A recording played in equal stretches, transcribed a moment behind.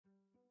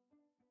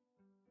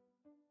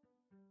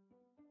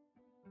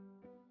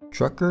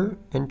Trucker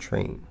and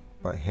Train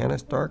by Hannah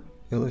Stark,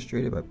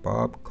 illustrated by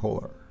Bob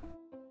Kolar.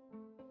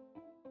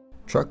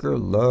 Trucker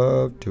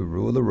loved to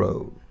rule the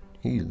road.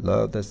 He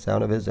loved the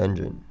sound of his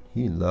engine.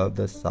 He loved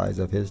the size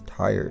of his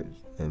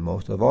tires. And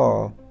most of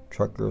all,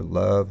 Trucker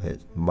loved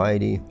his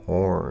mighty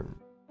horn.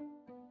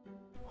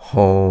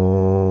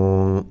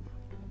 Honk!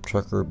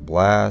 Trucker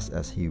blasted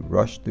as he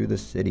rushed through the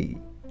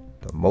city.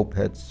 The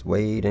moped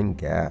swayed and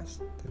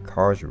gasped. The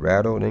cars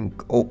rattled and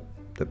gulped.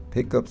 The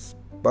pickup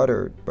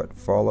sputtered but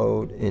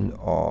followed in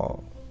awe.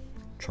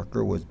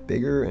 Trucker was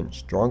bigger and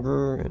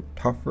stronger and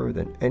tougher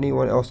than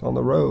anyone else on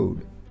the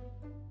road.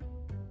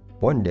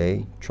 One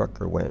day,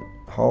 Trucker went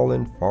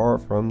hauling far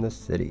from the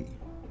city.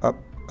 Up,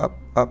 up,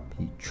 up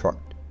he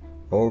trucked,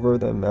 over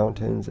the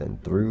mountains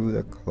and through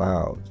the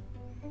clouds.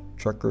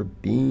 Trucker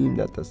beamed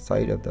at the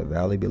sight of the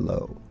valley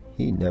below.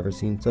 He'd never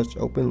seen such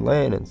open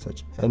land and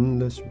such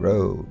endless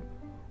road.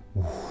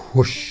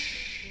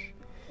 Whoosh!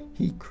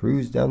 He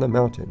cruised down the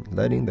mountain,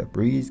 letting the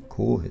breeze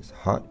cool his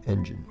hot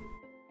engine.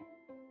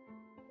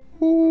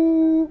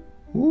 Woo!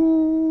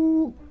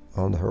 Woo!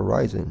 On the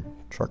horizon,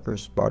 Trucker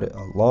spotted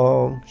a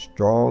long,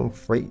 strong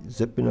freight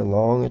zipping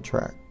along a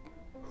track.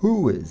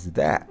 Who is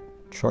that?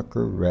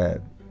 Trucker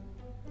revved.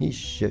 He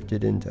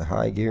shifted into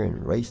high gear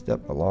and raced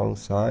up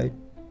alongside.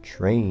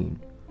 Train.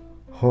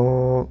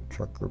 Honk!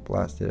 Trucker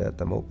blasted at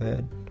the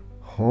moped.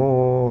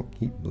 Honk!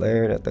 He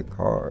blared at the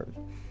cars.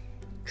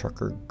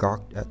 Trucker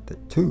gawked at the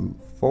 2,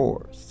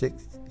 4,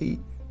 6, 8,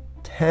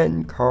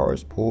 10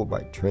 cars pulled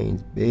by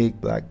Train's big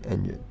black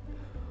engine.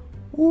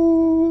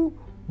 Woo!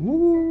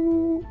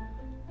 Woo!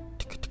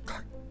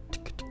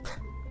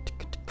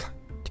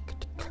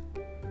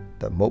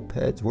 The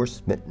mopeds were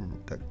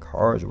smitten. The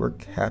cars were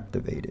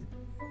captivated.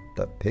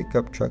 The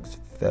pickup trucks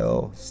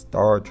fell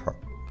star-struck.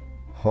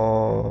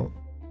 Honk!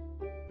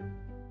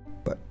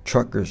 But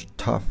Trucker's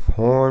tough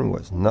horn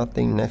was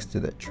nothing next to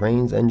the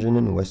train's engine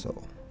and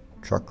whistle.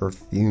 Trucker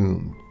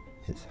fumed.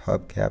 His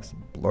hubcaps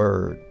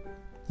blurred.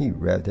 He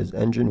revved his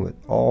engine with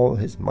all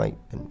his might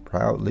and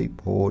proudly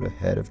pulled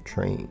ahead of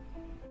Train.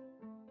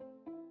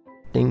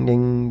 Ding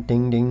ding,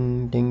 ding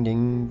ding, ding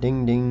ding,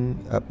 ding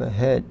ding. Up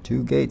ahead,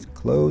 2 gates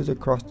closed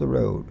across the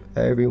road.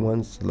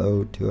 Everyone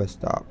slowed to a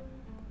stop.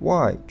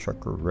 Why?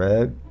 Trucker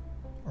revved.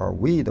 Are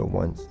we the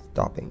ones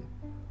stopping?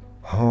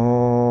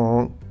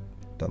 Honk!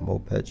 The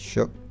moped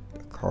shook.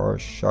 The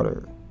cars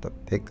shuddered. The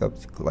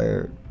pickups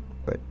glared.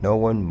 But no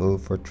one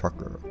moved for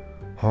Trucker.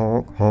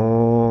 Honk,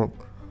 honk,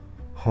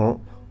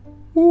 honk.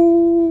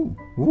 Woo,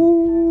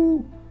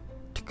 woo.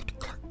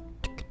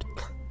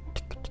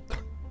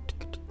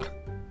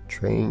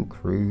 Train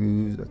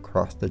cruised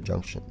across the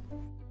junction.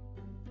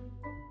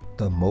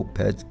 The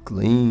mopeds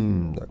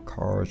gleamed, the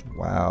cars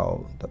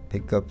wowed, the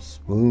pickups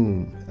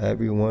swooned.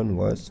 Everyone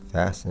was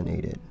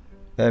fascinated.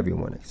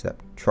 Everyone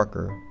except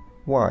Trucker.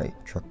 Why,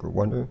 Trucker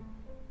wondered,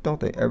 don't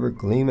they ever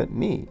gleam at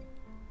me?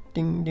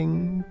 Ding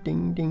ding,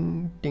 ding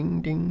ding,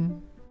 ding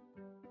ding.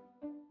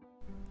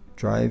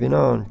 Driving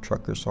on,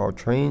 Trucker saw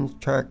Train's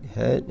track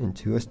head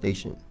into a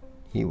station.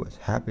 He was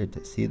happy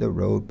to see the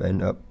road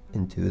bend up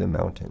into the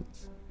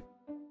mountains.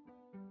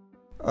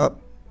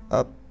 Up,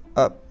 up,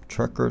 up,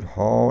 Trucker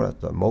hauled as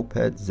the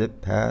moped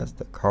zipped past,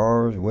 the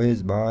cars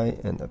whizzed by,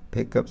 and the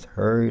pickups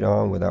hurried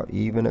on without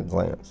even a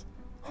glance.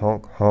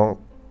 Honk, honk,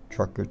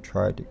 Trucker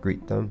tried to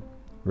greet them.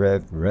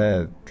 Rev,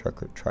 rev,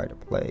 Trucker tried to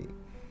play.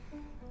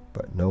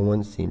 But no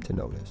one seemed to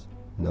notice.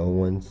 No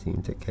one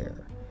seemed to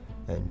care.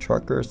 And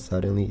Trucker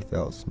suddenly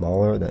felt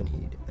smaller than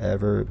he'd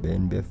ever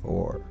been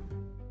before.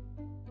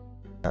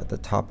 At the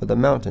top of the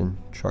mountain,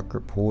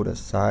 Trucker pulled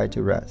aside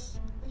to rest.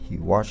 He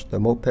watched the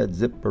moped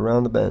zip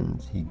around the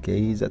bends. He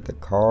gazed at the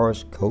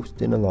cars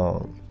coasting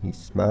along. He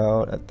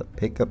smiled at the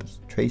pickups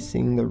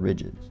tracing the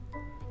ridges.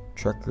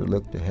 Trucker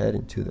looked ahead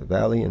into the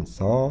valley and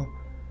saw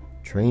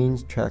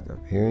Train's track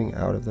appearing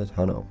out of the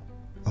tunnel.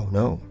 Oh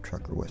no,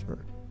 Trucker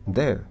whispered.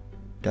 There,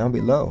 down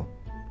below,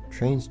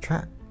 Train's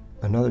track,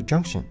 another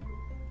junction,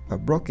 a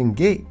broken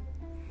gate.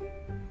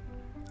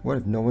 What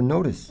if no one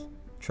noticed?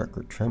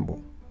 Trucker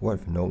trembled. What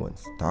if no one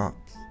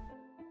stops?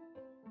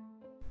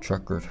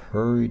 Trucker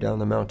hurried down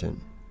the mountain.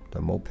 The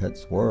moped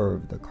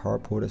swerved, the car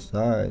pulled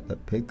aside, the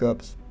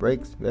pickups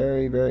braked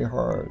very, very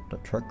hard. The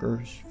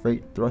Trucker's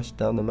freight thrust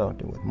down the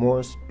mountain with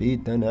more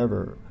speed than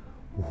ever.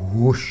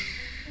 Whoosh!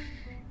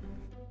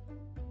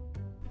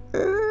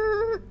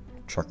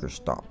 Trucker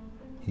stopped.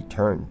 He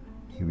turned.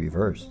 He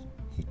reversed.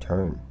 He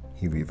turned.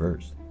 He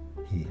reversed.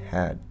 He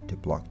had to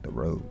block the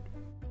road.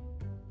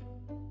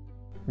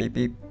 Beep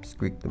beep,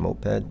 squeaked the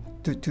moped.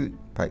 Toot toot,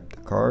 piped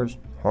the cars.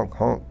 Honk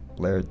honk,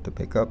 blared the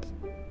pickups.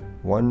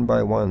 One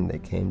by one they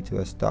came to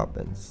a stop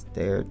and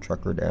stared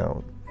Trucker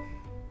down.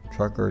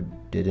 Trucker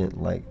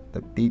didn't like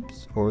the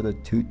beeps or the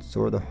toots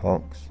or the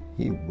honks.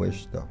 He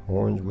wished the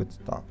horns would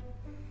stop.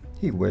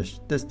 He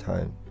wished this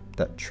time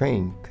that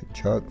Train could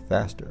chug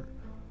faster.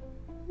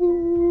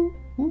 Woo,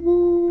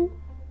 woo.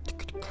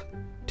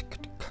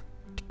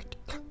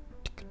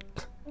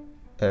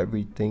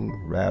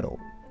 Everything rattled.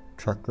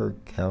 Trucker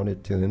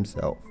counted to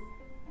himself.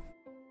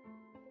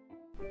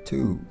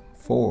 2,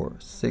 4,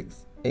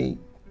 6, 8,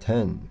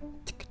 10.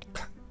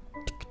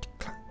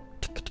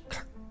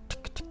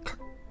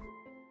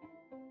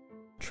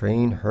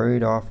 Train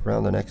hurried off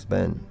around the next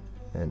bend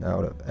and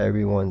out of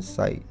everyone's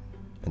sight,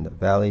 and the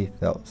valley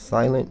felt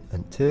silent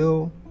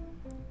until,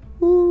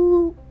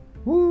 woo,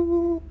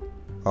 woo,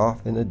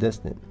 off in the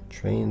distance,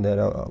 train let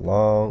out a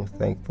long,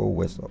 thankful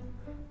whistle,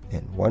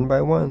 and one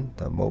by one,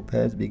 the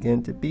mopeds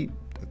began to beep,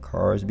 the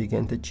cars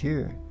began to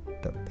cheer,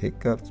 the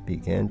pickups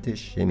began to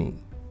shimmy,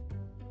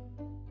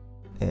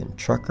 and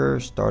Trucker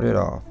started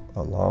off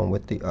along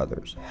with the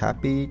others,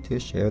 happy to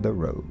share the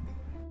road.